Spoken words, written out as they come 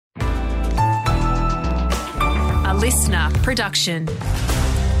listener production.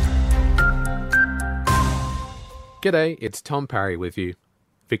 G'day, it's Tom Parry with you.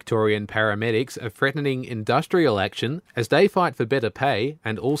 Victorian paramedics are threatening industrial action as they fight for better pay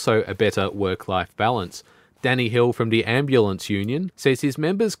and also a better work-life balance. Danny Hill from the Ambulance Union says his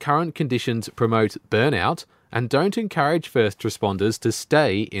members' current conditions promote burnout and don't encourage first responders to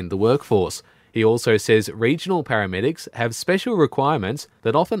stay in the workforce. He also says regional paramedics have special requirements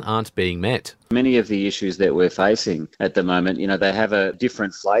that often aren't being met. Many of the issues that we're facing at the moment, they have a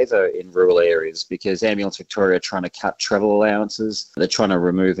different flavour in rural areas because Ambulance Victoria are trying to cut travel allowances. They're trying to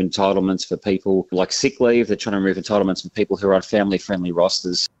remove entitlements for people like sick leave. They're trying to remove entitlements for people who are on family-friendly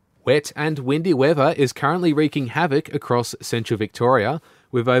rosters. Wet and windy weather is currently wreaking havoc across central Victoria,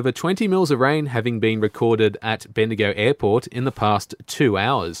 with over 20 mils of rain having been recorded at Bendigo Airport in the past 2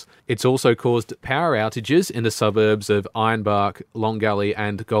 hours. It's also caused power outages in the suburbs of Ironbark, Long Gully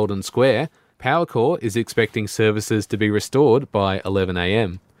and Golden Square. Powercor is expecting services to be restored by 11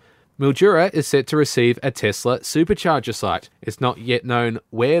 a.m. Mildura is set to receive a Tesla supercharger site. It's not yet known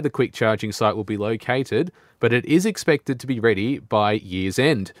where the quick charging site will be located, but it is expected to be ready by year's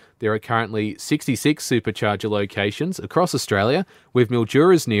end. There are currently 66 supercharger locations across Australia, with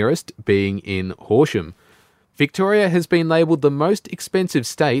Mildura's nearest being in Horsham. Victoria has been labelled the most expensive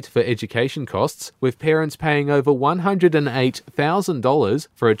state for education costs, with parents paying over $108,000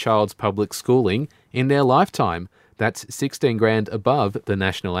 for a child's public schooling in their lifetime. That's $16,000 above the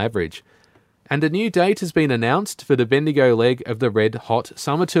national average. And a new date has been announced for the Bendigo leg of the Red Hot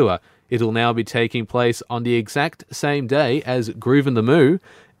Summer Tour. It'll now be taking place on the exact same day as Groove and the Moo,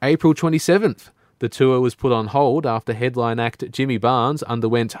 April 27th. The tour was put on hold after headline act Jimmy Barnes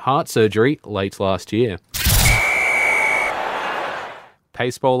underwent heart surgery late last year.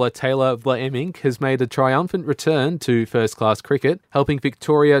 Pace bowler Taylor Vlaeminck has made a triumphant return to first-class cricket, helping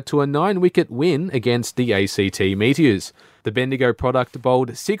Victoria to a 9-wicket win against the ACT Meteors. The Bendigo product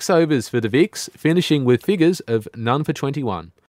bowled 6 overs for the Vics, finishing with figures of none for 21.